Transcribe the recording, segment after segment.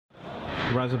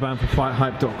Razaban for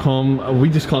FightHype.com. We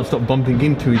just can't stop bumping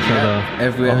into each other.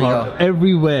 Everywhere we go.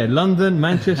 Everywhere. London,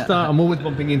 Manchester, I'm always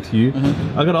bumping into you.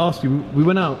 I gotta ask you, we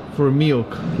went out for a meal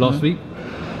last week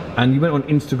and you went on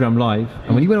Instagram Live.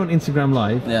 And when you went on Instagram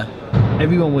Live,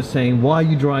 everyone was saying, why are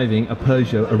you driving a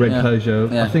Peugeot, a red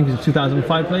Peugeot? I think it's a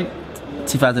 2005 plate?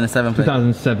 2007 plate.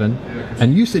 2007.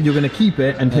 And you said you're gonna keep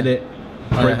it until it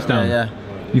breaks down.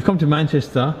 You've come to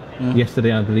Manchester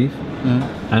yesterday, I believe.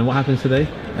 And what happens today?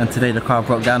 And today the car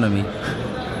broke down on me.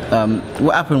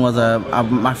 What happened was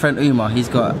my friend Umar, he's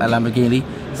got a Lamborghini.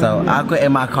 So I got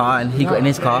in my car and he got in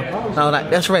his car. And I was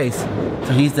like, let's race.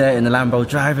 So he's there in the Lambo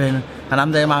driving and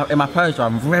I'm there in my Peugeot,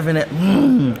 I'm revving it.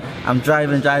 I'm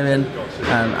driving.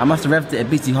 And I must have revved it a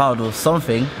bit too hard or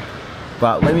something.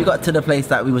 But when we got to the place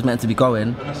that we was meant to be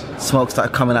going, smoke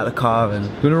started coming out the car and...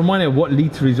 You want to remind me of what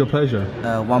litre is your Peugeot?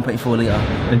 1.4 litre.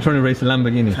 And trying to race a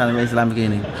Lamborghini? Trying to race a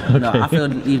Lamborghini. Okay. No, I feel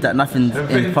that nothing's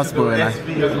impossible in life.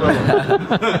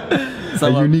 So,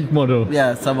 a unique model.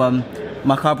 Yeah, so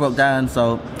my car broke down,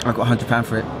 so I got £100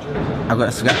 for it. I got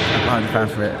a scrap, I got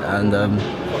 £100 for it. And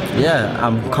yeah,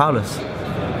 I'm carless.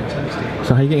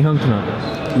 So how are you getting home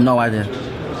tonight? No idea.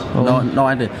 No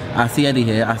idea. I see Eddie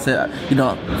here. I said, you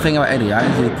know, the thing about Eddie, I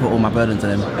usually put all my burdens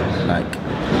on him. Like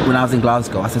when I was in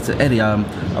Glasgow, I said to Eddie,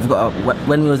 I've got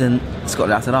when we was in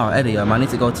Scotland, I said, oh Eddie, I need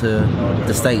to go to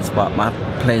the States, but my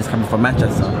plane's coming from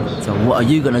Manchester. So what are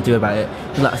you gonna do about it?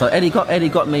 He's like, so Eddie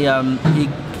got me.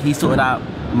 He sorted out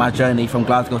my journey from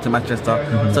Glasgow to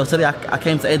Manchester. So today I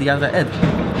came to Eddie. I was like, Ed,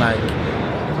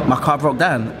 like my car broke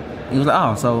down. He was like,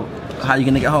 oh, so how are you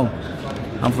gonna get home?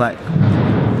 I was like,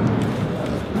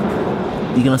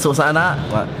 you gonna sort something out?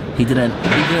 But he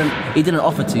didn't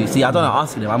offer to. See, I don't know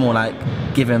asking him. I'm more like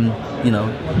give him, you know,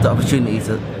 the opportunity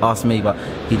to ask me, but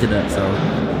he didn't. So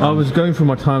I was going through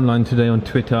my timeline today on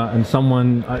Twitter, and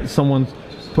someone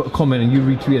put a comment, and you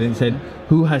retweeted and said,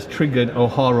 "Who has triggered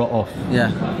Ohara off?" Yeah.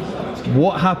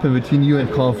 What happened between you and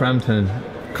Carl Frampton?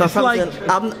 Carl Frampton,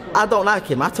 I don't like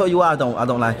him. I tell you why I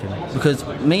don't like him. Because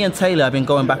me and Taylor have been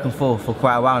going back and forth for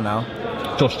quite a while now.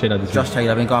 Josh Taylor,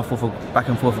 I've been going back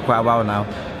and forth for quite a while now,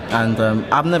 and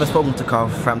I've never spoken to Carl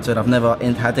Frampton. I've never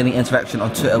had any interaction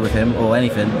on Twitter with him or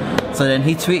anything. So then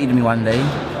he tweeted me one day,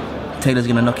 Taylor's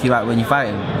gonna knock you out when you fight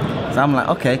him. So I'm like,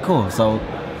 okay, cool. So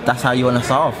that's how you want to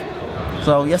start off.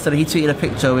 So yesterday he tweeted a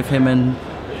picture with him and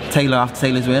Taylor after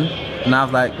Taylor's win, and I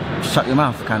was like, shut your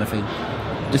mouth, kind of thing.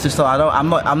 Just so I'm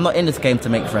not in this game to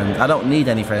make friends. I don't need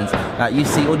any friends. Like you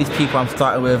see all these people I'm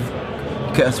starting with.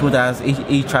 Curtis Woodhouse,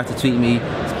 he tried to tweet me,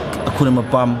 I called him a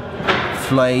bum.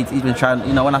 Floyd, he's been trying,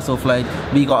 you know, when I saw Floyd,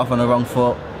 we got off on the wrong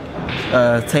foot.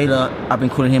 Taylor, I've been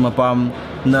calling him a bum.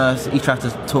 Nurse, he tried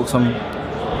to talk some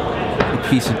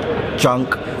piece of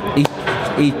junk.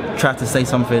 He tried to say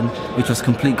something which was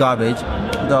complete garbage.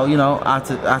 Though, you know, I had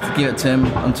to give it to him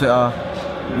on Twitter.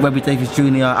 Webby Davis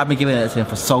Jr., I've been giving it to him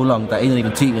for so long that he doesn't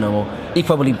even tweet me no more. He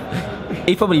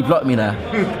probably blocked me now.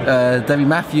 Debbie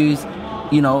Matthews,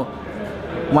 you know,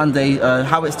 one day,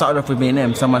 how it started off with me and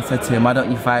him, someone said to him, why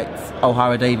don't you fight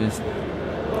Ohara Davies?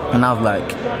 And I was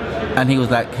like, and he was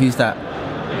like, who's that?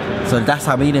 So that's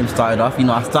how me and him started off. You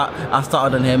know, I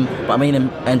started on him, but me and him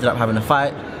ended up having a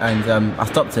fight, and I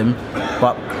stopped him.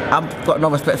 But I've got no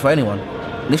respect for anyone.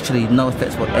 Literally no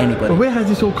respect for anybody. But where has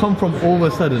this all come from all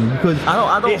of a sudden? Because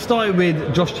I don't, it started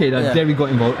with Josh Taylor, Derry got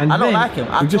involved, and I don't like him.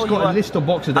 We've just got a list of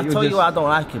boxers that I tell you I don't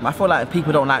like him. I feel like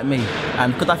people don't like me,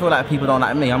 and because I feel like people don't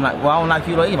like me, I'm like, well, I don't like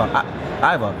you either.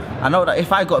 I know that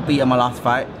if I got beat in my last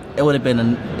fight, it would have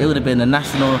been a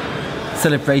national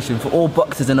celebration for all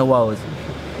boxers in the world.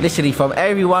 Literally, from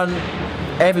everyone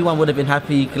would have been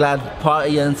happy, glad,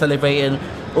 partying, celebrating.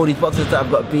 All these boxers that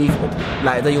have got beef,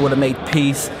 like they would have made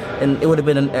peace. And it would have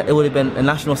been a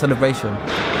national celebration,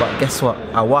 but guess what?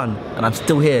 I won, and I'm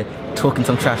still here talking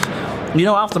some trash. You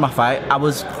know, after my fight, I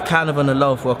was kind of on the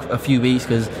low for a few weeks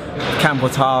because camp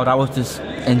was hard. I was just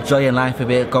enjoying life a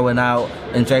bit, going out,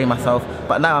 enjoying myself.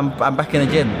 But now I'm back in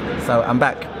the gym, so I'm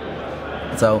back.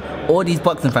 So all these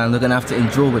boxing fans are gonna have to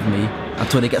endure with me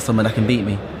until they get someone that can beat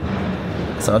me.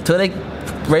 So until they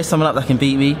raise someone up that can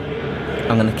beat me,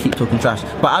 I'm gonna keep talking trash,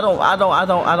 but I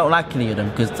don't like any of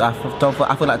them because I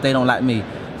feel like they don't like me.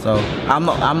 So I'm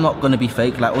not gonna be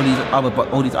fake. Like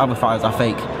all these other fighters are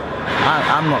fake.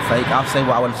 I'm not fake. I'll say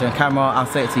what I want to say on camera. I'll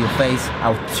say it to your face.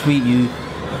 I'll tweet you.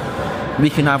 We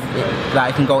can have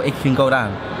like it can go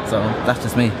down. So that's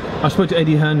just me. I spoke to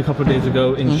Eddie Hearn a couple of days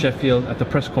ago in Sheffield at the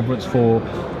press conference for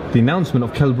the announcement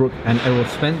of Kell Brook and Errol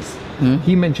Spence,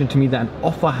 he mentioned to me that an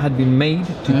offer had been made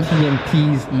to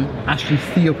TMT's Ashley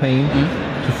Theophane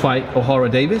to fight Ohara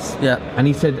Davies. And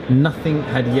he said nothing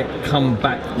had yet come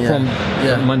back from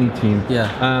the money team.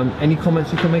 Any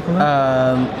comments you can make on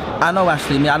that? I know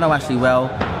Ashley. I know Ashley well.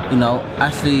 You know,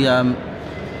 Ashley.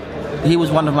 He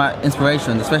was one of my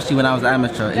inspirations, especially when I was an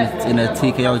amateur in a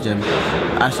TKO gym.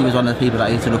 Ashley was one of the people that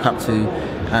I used to look up to.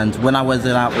 And when I was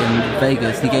out in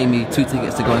Vegas, he gave me 2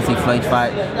 tickets to go and see Floyd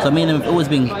fight. So me and him have always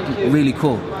been really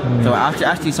cool. So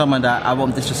Ashley's someone that I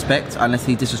won't disrespect unless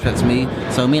he disrespects me.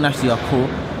 So me and Ashley are cool,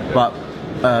 but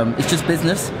it's just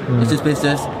business. It's just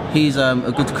business. He's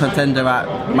a good contender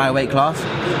at my weight class.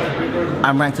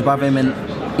 I'm ranked above him in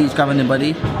each governing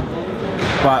body,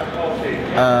 but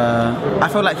I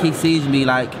feel like he sees me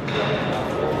like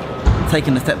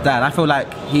taking a step down. I feel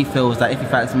like he feels that if he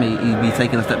fights me, he'd be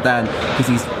taking a step down because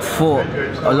he's fought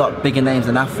a lot bigger names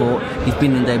than I fought. He's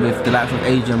been in there with the likes of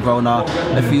Adrian Broner,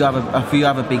 a few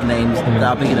other big names that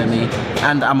are bigger than me,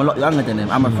 and I'm a lot younger than him.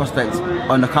 I'm a prospect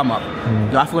on the come up.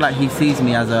 I feel like he sees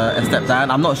me as a step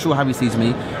down. I'm not sure how he sees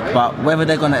me, but whether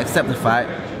they're going to accept the fight,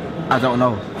 I don't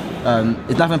know.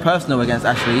 It's nothing personal against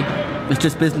Ashley. It's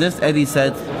just business. Eddie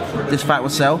said this fight will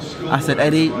sell. I said,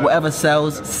 Eddie, whatever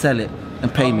sells, sell it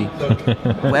and pay me.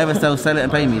 Whatever sells, sell it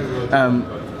and pay me.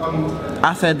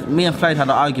 I said, me and Floyd had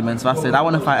an argument, so I said, I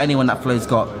want to fight anyone that Floyd's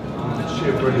got.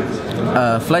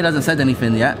 Floyd hasn't said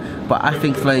anything yet, but I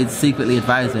think Floyd's secretly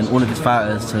advising all of his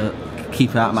fighters to keep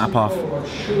it out of my path,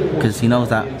 because he knows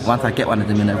that once I get one of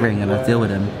them in the ring and I deal with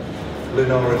him,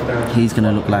 he's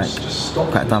gonna look like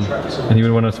quite dumb. And he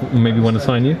would want to maybe want to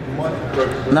sign you?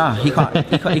 Nah, he can't.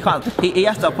 He can't. He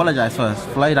has to apologise first.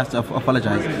 Floyd has to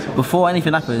apologise before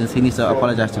anything happens. He needs to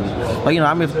apologise to me. But you know,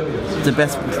 I'm with the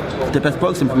best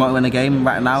boxing promoter in the game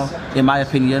right now. In my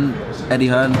opinion, Eddie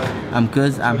Hearn. I'm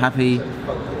good. I'm happy.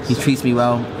 He treats me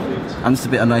well. I'm just a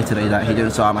bit annoyed today that he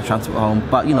didn't sort out my transport home.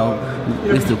 But you know,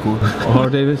 we're still cool.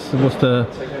 Ohara Davies,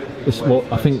 it's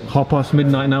what, I think midnight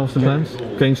midnight now, sometimes?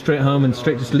 Going straight home and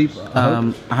straight to sleep?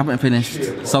 I haven't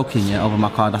finished sulking yet over my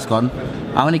car that's gone.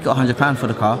 I only got £100 for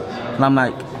the car, and I'm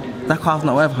like, that car's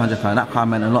not worth £100. That car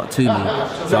meant a lot to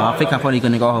me. So I think I'm probably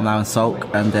going to go home now and sulk,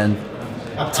 and then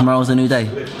tomorrow's a new day.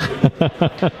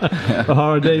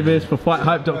 Ohara Davies for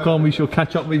FightHype.com. We shall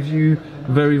catch up with you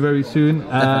very, very soon.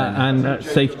 And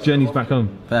safe journeys back home.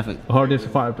 Perfect. Ohara Davies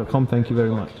for FightHype.com. Thank you very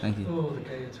much. Thank you.